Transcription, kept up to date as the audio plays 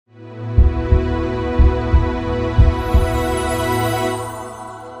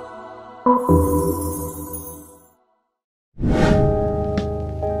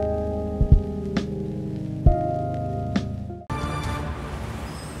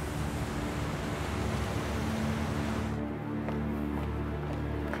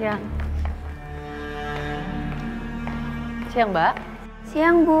Siang. Siang, Mbak.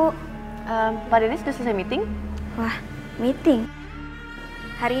 Siang, Bu. Pak Dennis sudah selesai meeting? Wah, meeting?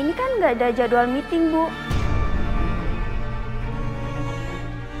 Hari ini kan nggak ada jadwal meeting, Bu.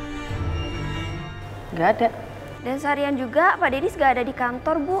 Nggak ada. Dan seharian juga Pak Dennis nggak ada di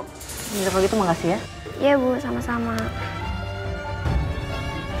kantor, Bu. Ya, kalau gitu makasih ya. Iya, Bu. Sama-sama.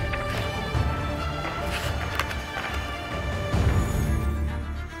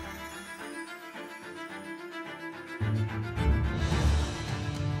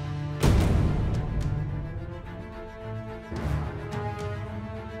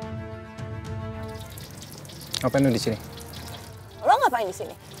 Ngapain lu di sini? Lo ngapain di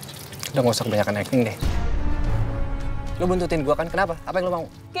sini? Udah nggak usah kebanyakan acting deh. Lu buntutin gua kan? Kenapa? Apa yang lu mau?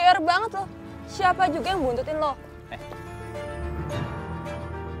 GR banget lo. Siapa juga yang buntutin lo?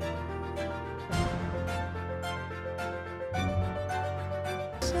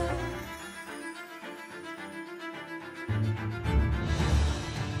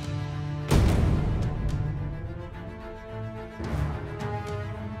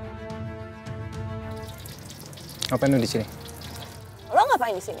 Ngapain lu di sini? Lo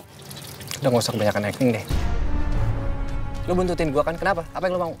ngapain di sini? Udah nggak usah kebanyakan acting deh. Lu buntutin gua kan? Kenapa? Apa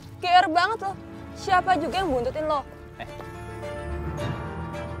yang lu mau? GR banget lo. Siapa juga yang buntutin lo?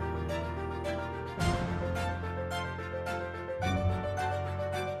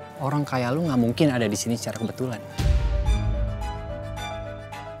 Orang kaya lu nggak mungkin ada di sini secara kebetulan.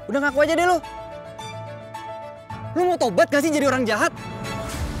 Udah ngaku aja deh lu. Lu mau tobat gak sih jadi orang jahat?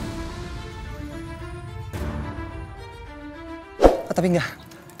 Tapi enggak,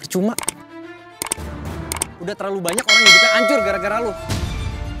 percuma. Udah terlalu banyak orang hidupnya hancur gara-gara lu.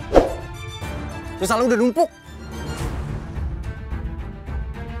 Dosa lu udah numpuk.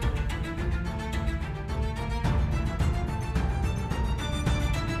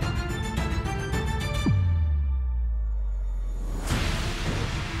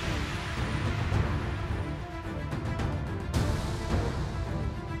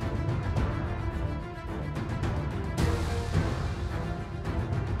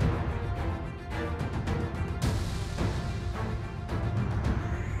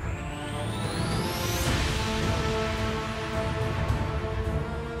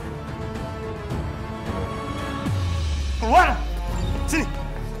 Keluar! Sini!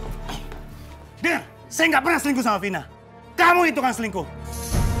 Dengar, saya nggak pernah selingkuh sama Vina. Kamu itu kan selingkuh.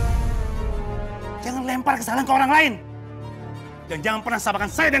 Jangan lempar kesalahan ke orang lain. Dan jangan pernah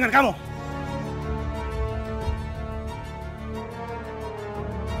samakan saya dengan kamu.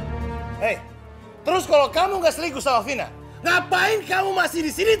 Hei, terus kalau kamu nggak selingkuh sama Vina, ngapain kamu masih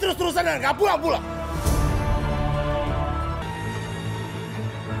di sini terus-terusan dan nggak pulang-pulang?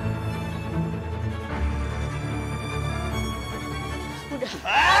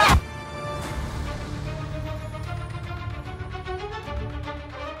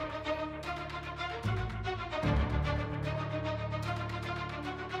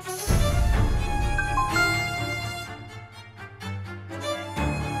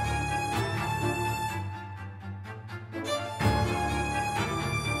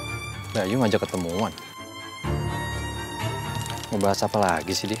 Bayu ngajak ketemuan. Mau bahas apa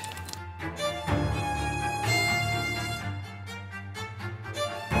lagi sih dia?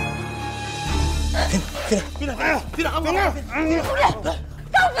 Vina, kamu Udah!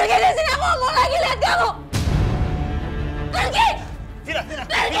 Kamu pergi dari sini, aku mau lagi lihat kamu! Pergi!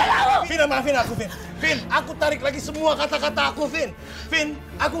 Vina, maafin aku, Vin. Vin, aku tarik lagi semua kata-kata aku, Vin. Vin,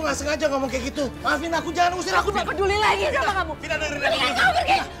 aku nggak sengaja ngomong kayak gitu. Maafin aku, jangan usir aku. Aku nggak peduli lagi sama kamu. Vina, dengerin aku dulu. Kamu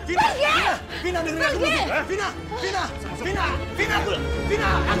pergi! Vina, dengerin aku dulu. Vina,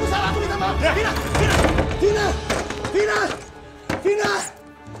 aku salah, aku minta maaf. Vina.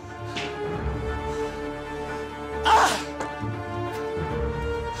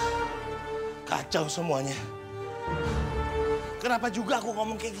 Kacau semuanya. Kenapa juga aku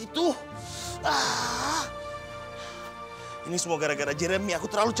ngomong kayak gitu? Ini semua gara-gara Jeremy.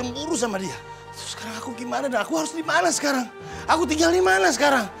 Aku terlalu cemburu sama dia. Terus sekarang aku gimana dan aku harus di mana sekarang? Aku tinggal di mana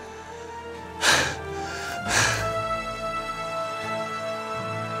sekarang?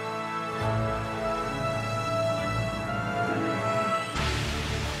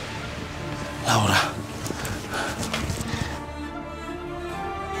 Laura.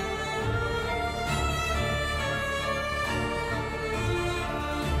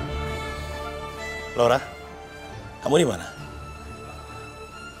 Laura, kamu di mana?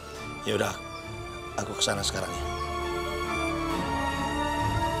 Ya udah, aku kesana sekarang ya.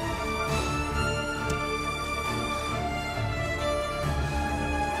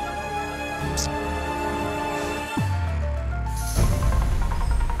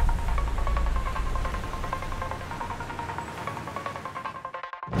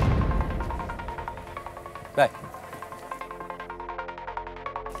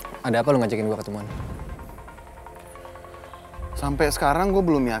 Ada apa lu ngajakin gue ketemuan? Sampai sekarang gue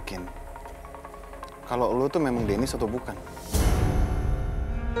belum yakin kalau lu tuh memang Dennis atau bukan.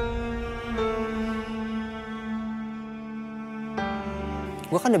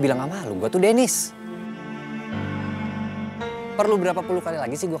 Gue kan udah bilang sama lu, gue tuh Dennis. Perlu berapa puluh kali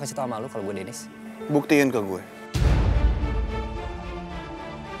lagi sih gue kasih tau sama lu kalau gue Dennis? Buktiin ke gue.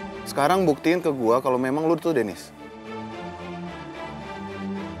 Sekarang buktiin ke gue kalau memang lu tuh Dennis.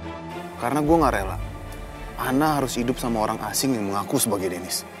 Karena gue gak rela Ana harus hidup sama orang asing yang mengaku sebagai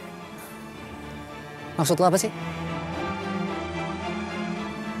Dennis. Maksud lo apa sih?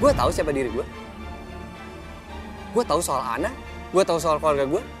 Gue tahu siapa diri gue. Gue tahu soal Ana, gue tahu soal keluarga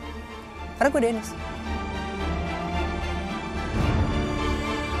gue. Karena gue Dennis.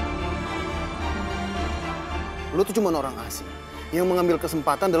 Lu tuh cuma orang asing yang mengambil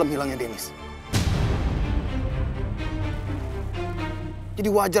kesempatan dalam hilangnya Dennis. Jadi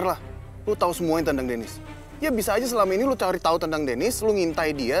wajar lah lu tahu semuanya tentang Dennis. Ya bisa aja selama ini lu cari tahu tentang Dennis, lu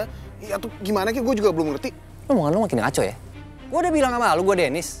ngintai dia, ya tuh gimana kayak gue juga belum ngerti. Omongan lu makin ngaco ya? Gue udah bilang sama lu, gue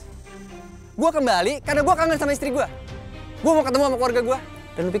Dennis. Gue kembali karena gue kangen sama istri gue. Gue mau ketemu sama keluarga gue.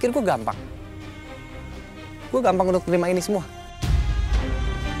 Dan lu pikir gue gampang? Gue gampang untuk terima ini semua.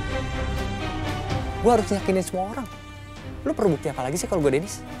 Gue harus yakinin semua orang. Lu perlu bukti apa lagi sih kalau gue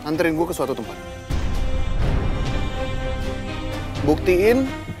Dennis? Anterin gue ke suatu tempat. Buktiin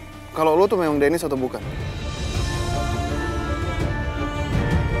kalau lu tuh memang Dennis atau bukan.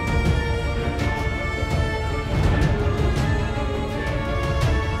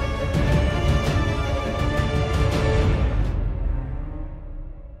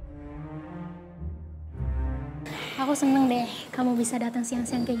 Aku seneng deh kamu bisa datang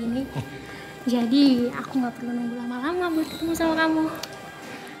siang-siang kayak gini. Jadi aku nggak perlu nunggu lama-lama buat ketemu sama kamu.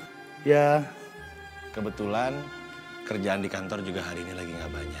 Ya, kebetulan kerjaan di kantor juga hari ini lagi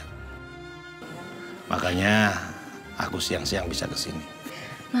nggak banyak. Makanya aku siang-siang bisa kesini.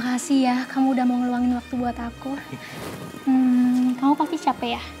 Makasih ya, kamu udah mau ngeluangin waktu buat aku. Kamu pasti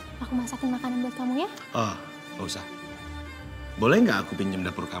capek ya? Aku masakin makanan buat kamu ya? Oh, nggak usah. Boleh nggak aku pinjam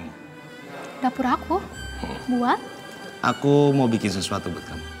dapur kamu? Dapur aku? Buat? Aku mau bikin sesuatu buat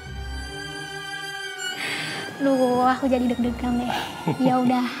kamu. Duh, aku jadi deg-degan deh. Ya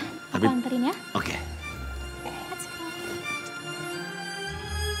udah, aku anterin ya. Oke. Let's go.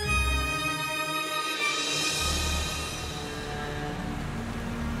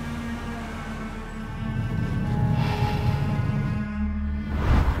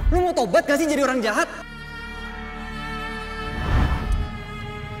 Lu mau tobat gak sih jadi orang jahat?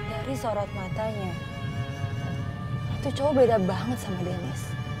 Dari sorot matanya, itu cowok beda banget sama Dennis.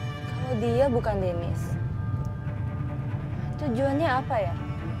 Kalau dia bukan Dennis, tujuannya apa ya?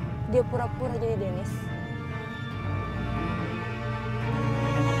 Dia pura-pura jadi Dennis.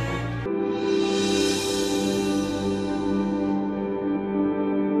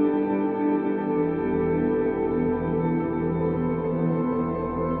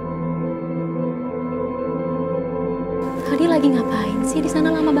 Tadi lagi ngapain sih di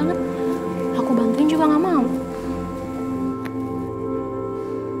sana lama banget? Aku bantuin juga nggak mau.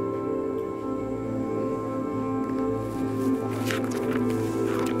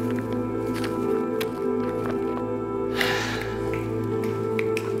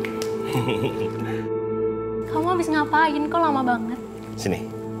 Kamu habis ngapain? Kok lama banget? Sini,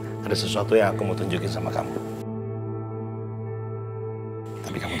 ada sesuatu yang aku mau tunjukin sama kamu.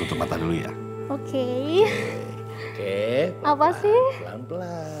 Tapi kamu tutup mata dulu ya. Oke. Oke. Apa sih?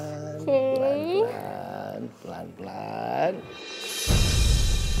 Pelan-pelan. Oke. Pelan-pelan.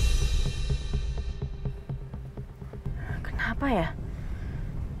 Kenapa ya?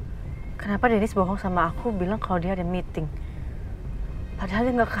 Kenapa Dennis bohong sama aku bilang kalau dia ada meeting? Padahal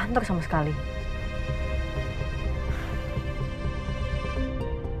dia nggak ke kantor sama sekali.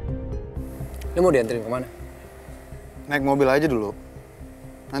 Lu mau dianterin kemana? Naik mobil aja dulu.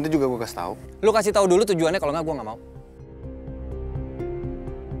 Nanti juga gue kasih tahu. Lu kasih tahu dulu tujuannya, kalau nggak gue nggak mau.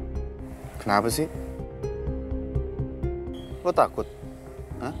 Kenapa sih? Lo takut?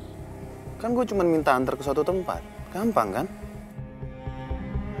 Hah? Kan gue cuma minta antar ke suatu tempat. Gampang kan?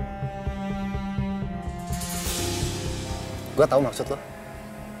 Gue tahu maksud lo.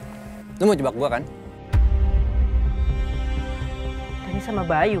 Lu mau jebak gue kan? Dennis sama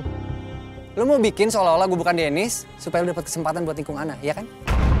Bayu. Lu mau bikin seolah-olah gue bukan Dennis supaya lu dapat kesempatan buat nikung Ana, iya kan?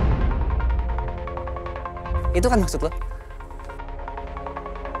 Itu kan maksud lo?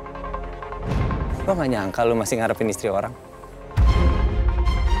 Gue gak nyangka lu masih ngarepin istri orang.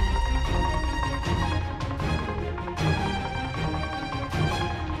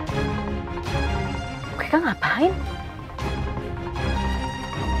 Mereka ngapain?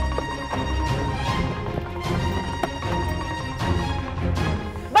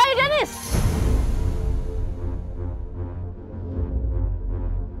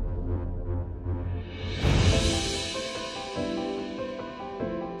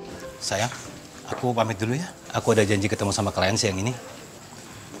 Sayang, aku pamit dulu ya. Aku ada janji ketemu sama klien siang ini.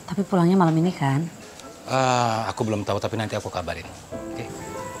 Tapi pulangnya malam ini kan? Aku belum tahu, tapi nanti aku kabarin. Oke?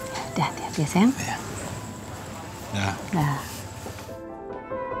 Hati-hati ya, sayang. Ya. Nah. Dah.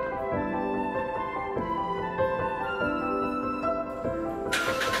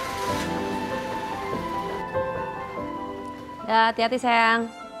 Dah, hati-hati sayang.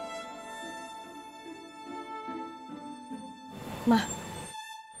 Mah.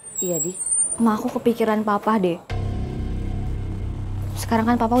 Iya, Di. Mah, aku kepikiran papa deh. Sekarang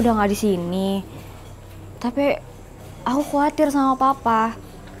kan papa udah nggak di sini. Tapi aku khawatir sama papa.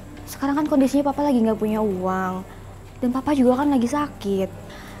 Sekarang kan kondisinya papa lagi nggak punya uang. Dan papa juga kan lagi sakit.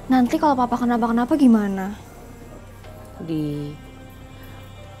 Nanti kalau papa kenapa-kenapa gimana? Di,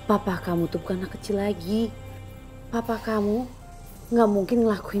 papa kamu tuh bukan anak kecil lagi. Papa kamu nggak mungkin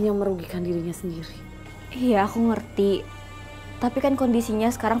ngelakuin yang merugikan dirinya sendiri. Iya, aku ngerti. Tapi kan kondisinya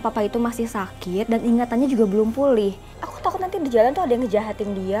sekarang papa itu masih sakit dan ingatannya juga belum pulih. Aku takut nanti di jalan tuh ada yang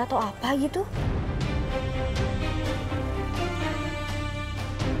ngejahatin dia atau apa gitu.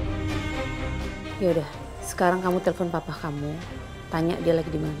 Yaudah, sekarang kamu telepon papa kamu, tanya dia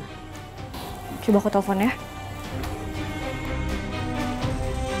lagi di mana. Coba aku telepon ya.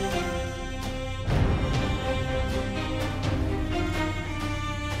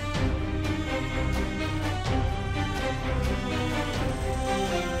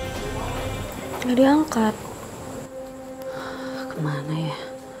 Nggak diangkat. Kemana ya?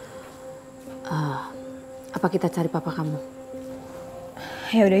 Apa kita cari papa kamu?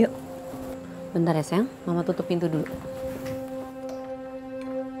 Ya udah yuk. Bentar ya sayang, mama tutup pintu dulu.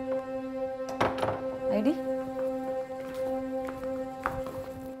 Ayo Di.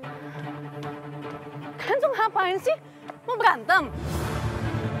 Kalian tuh ngapain sih? Mau berantem?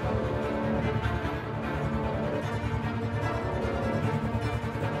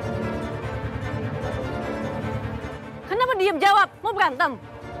 Kenapa diem jawab? Mau berantem?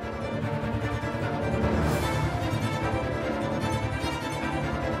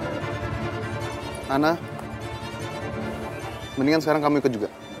 Ana, mendingan sekarang kamu ikut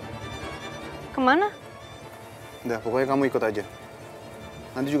juga. Kemana? Udah, pokoknya kamu ikut aja.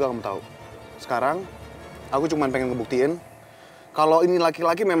 Nanti juga kamu tahu. Sekarang, aku cuma pengen ngebuktiin kalau ini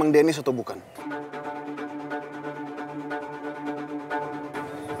laki-laki memang Dennis atau bukan.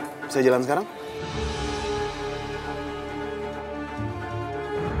 Bisa jalan sekarang?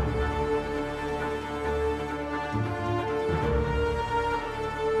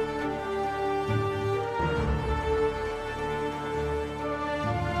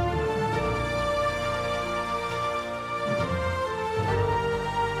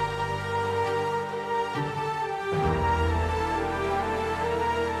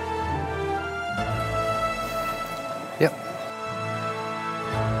 Yuk.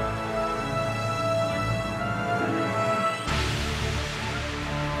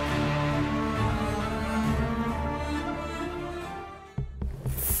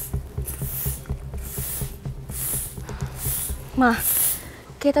 Mah,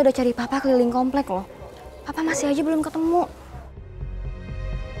 kita udah cari papa keliling komplek loh. Papa masih aja belum ketemu.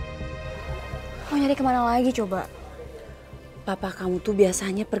 Mau nyari kemana lagi coba? Papa kamu tuh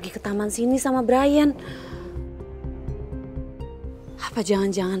biasanya pergi ke taman sini sama Brian. Apa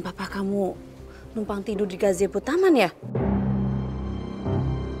jangan-jangan papa kamu numpang tidur di gazebo taman ya?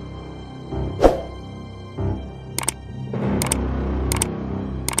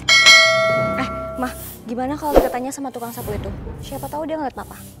 Mah, gimana kalau kita tanya sama tukang sapu itu? Siapa tahu dia ngeliat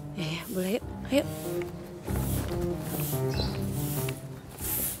papa. Boleh yuk. Ayo.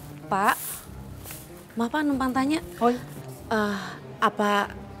 Pak, Pak numpang tanya. Oh.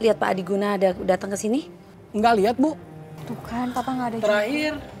 Apa lihat Pak Adiguna ada datang ke sini? Enggak lihat, Bu. Tuh kan, papa nggak ada juga.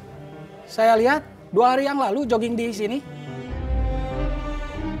 Terakhir saya lihat 2 hari yang lalu jogging di sini.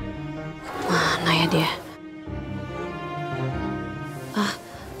 Mana ya dia?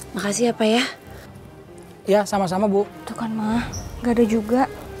 Makasih ya Pak ya. Ya, sama-sama Bu. Tuh kan, Mah. Nggak ada juga.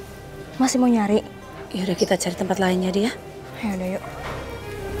 Masih mau nyari? Yaudah kita cari tempat lainnya dia. Ya udah yuk.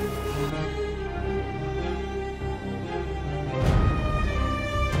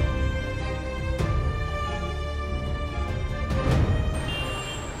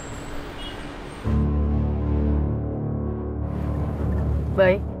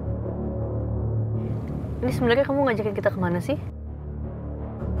 Baik. Ini sebenarnya kamu ngajakin kita kemana sih?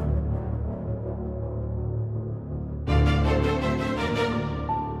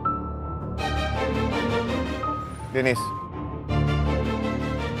 Dennis,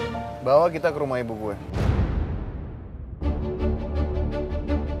 bawa kita ke rumah ibu gue.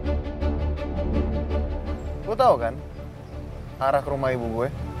 Gue tahu kan arah ke rumah ibu gue.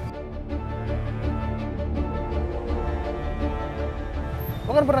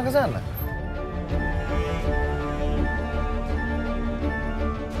 Lo kan pernah ke sana.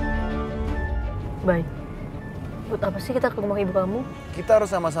 Baik. Buat apa sih kita ke rumah ibu kamu? Kita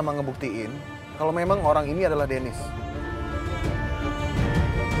harus sama-sama ngebuktiin kalau memang orang ini adalah Dennis.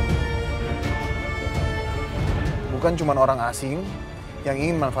 Bukan cuma orang asing yang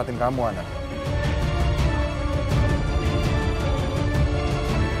ingin manfaatin kamu, anak.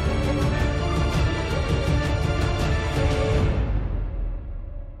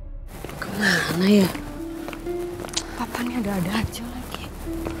 Kemana ya? Papa nih ada-ada aja lagi.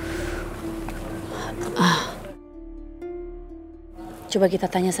 Coba kita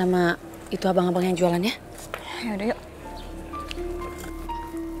tanya sama itu abang-abang yang jualan ya. Yaudah yuk.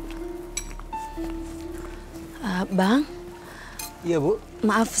 Bang, Iya, Bu.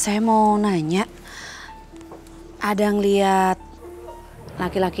 maaf saya mau nanya. Ada yang lihat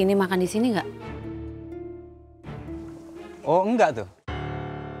laki-laki ini makan di sini nggak? Oh, enggak tuh.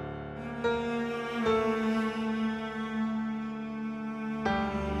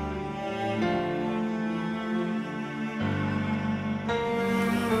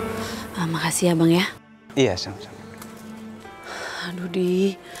 Makasih ya Bang ya. Iya, sama-sama. Aduh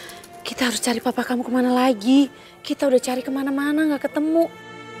Di, kita harus cari papa kamu kemana lagi? Kita udah cari kemana-mana nggak ketemu.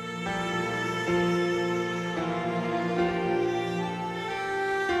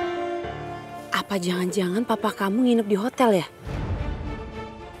 Apa jangan-jangan papa kamu nginep di hotel ya?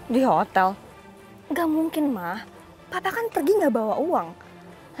 Di hotel? Gak mungkin, Mah. Papa kan pergi gak bawa uang.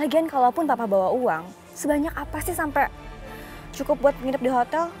 Lagian kalaupun papa bawa uang, sebanyak apa sih sampai cukup buat nginep di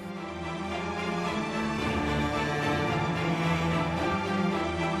hotel?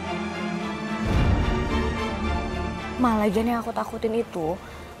 Malah lagian yang aku takutin itu,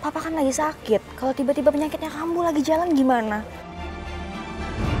 papa kan lagi sakit. Kalau tiba-tiba penyakitnya kambuh lagi jalan gimana?